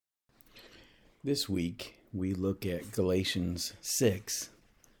This week, we look at Galatians 6,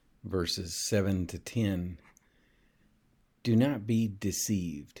 verses 7 to 10. Do not be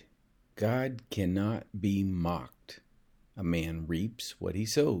deceived. God cannot be mocked. A man reaps what he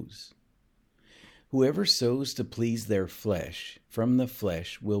sows. Whoever sows to please their flesh, from the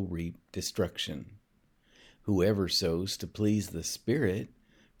flesh will reap destruction. Whoever sows to please the Spirit,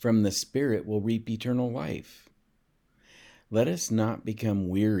 from the Spirit will reap eternal life. Let us not become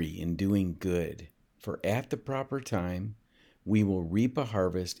weary in doing good, for at the proper time we will reap a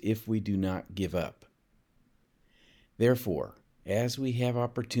harvest if we do not give up. Therefore, as we have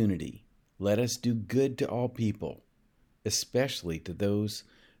opportunity, let us do good to all people, especially to those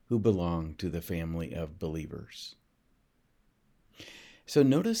who belong to the family of believers. So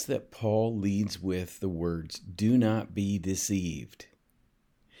notice that Paul leads with the words, do not be deceived.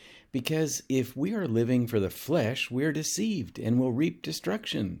 Because if we are living for the flesh, we are deceived and will reap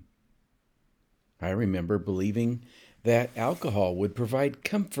destruction. I remember believing that alcohol would provide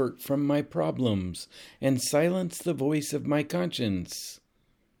comfort from my problems and silence the voice of my conscience.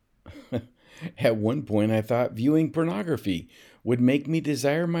 At one point, I thought viewing pornography would make me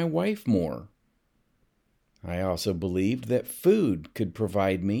desire my wife more. I also believed that food could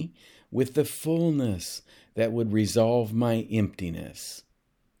provide me with the fullness that would resolve my emptiness.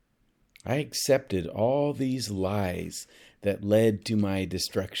 I accepted all these lies that led to my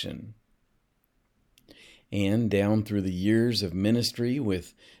destruction. And down through the years of ministry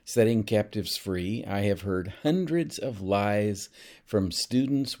with Setting Captives Free, I have heard hundreds of lies from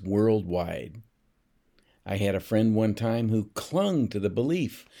students worldwide. I had a friend one time who clung to the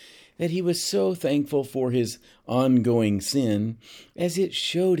belief that he was so thankful for his ongoing sin as it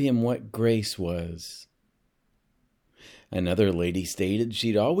showed him what grace was. Another lady stated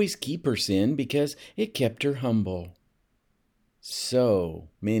she'd always keep her sin because it kept her humble. So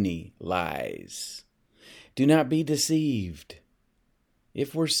many lies. Do not be deceived.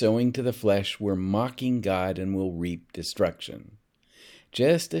 If we're sowing to the flesh, we're mocking God and will reap destruction.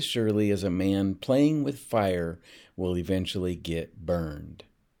 Just as surely as a man playing with fire will eventually get burned.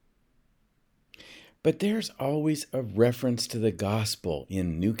 But there's always a reference to the gospel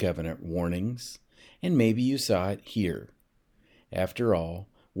in New Covenant warnings, and maybe you saw it here. After all,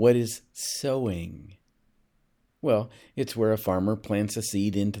 what is sowing? Well, it's where a farmer plants a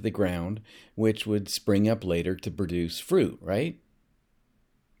seed into the ground, which would spring up later to produce fruit, right?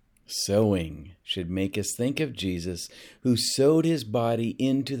 Sowing should make us think of Jesus, who sowed his body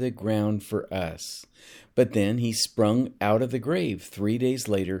into the ground for us. But then he sprung out of the grave 3 days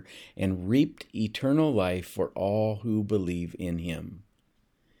later and reaped eternal life for all who believe in him.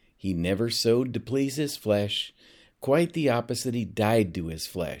 He never sowed to please his flesh. Quite the opposite, he died to his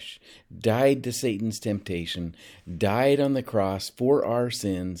flesh, died to Satan's temptation, died on the cross for our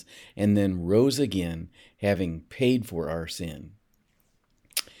sins, and then rose again, having paid for our sin.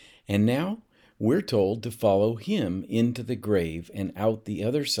 And now we're told to follow him into the grave and out the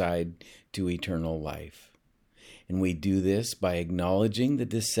other side to eternal life. And we do this by acknowledging the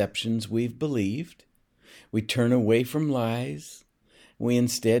deceptions we've believed. We turn away from lies. We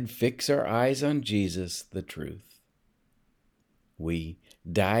instead fix our eyes on Jesus, the truth. We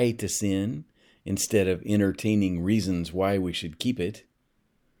die to sin instead of entertaining reasons why we should keep it.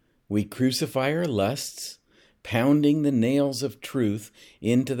 We crucify our lusts, pounding the nails of truth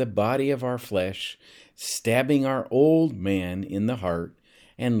into the body of our flesh, stabbing our old man in the heart,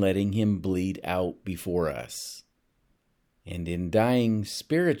 and letting him bleed out before us. And in dying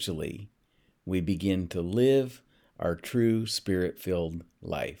spiritually, we begin to live our true Spirit-filled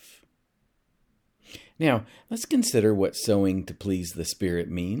life. Now, let's consider what sowing to please the Spirit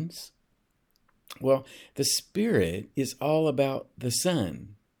means. Well, the Spirit is all about the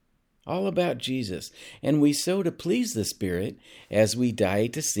Son, all about Jesus, and we sow to please the Spirit as we die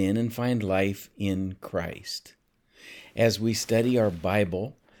to sin and find life in Christ. As we study our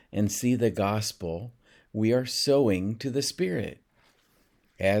Bible and see the gospel, we are sowing to the Spirit.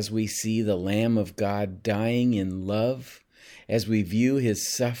 As we see the Lamb of God dying in love, as we view his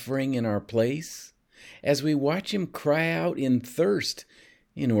suffering in our place, as we watch him cry out in thirst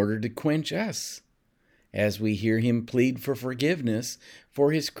in order to quench us, as we hear him plead for forgiveness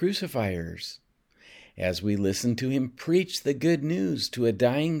for his crucifiers, as we listen to him preach the good news to a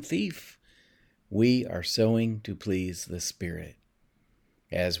dying thief, we are sowing to please the Spirit.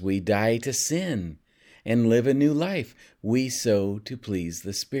 As we die to sin and live a new life, we sow to please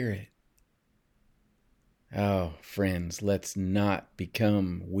the Spirit. Oh, friends, let's not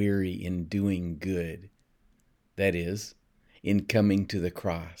become weary in doing good. That is, in coming to the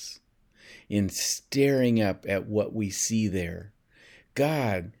cross, in staring up at what we see there,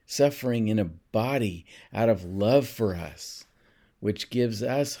 God suffering in a body out of love for us, which gives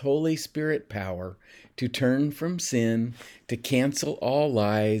us Holy Spirit power to turn from sin, to cancel all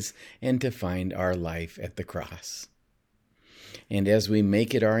lies, and to find our life at the cross. And as we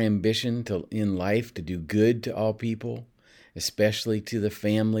make it our ambition in life to do good to all people, especially to the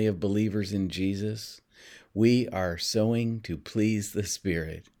family of believers in Jesus, we are sowing to please the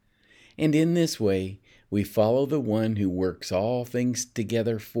Spirit. And in this way, we follow the one who works all things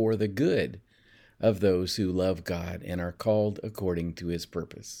together for the good of those who love God and are called according to his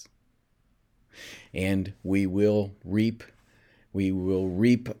purpose. And we will reap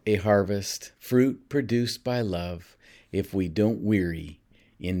a harvest, fruit produced by love, if we don't weary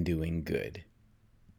in doing good.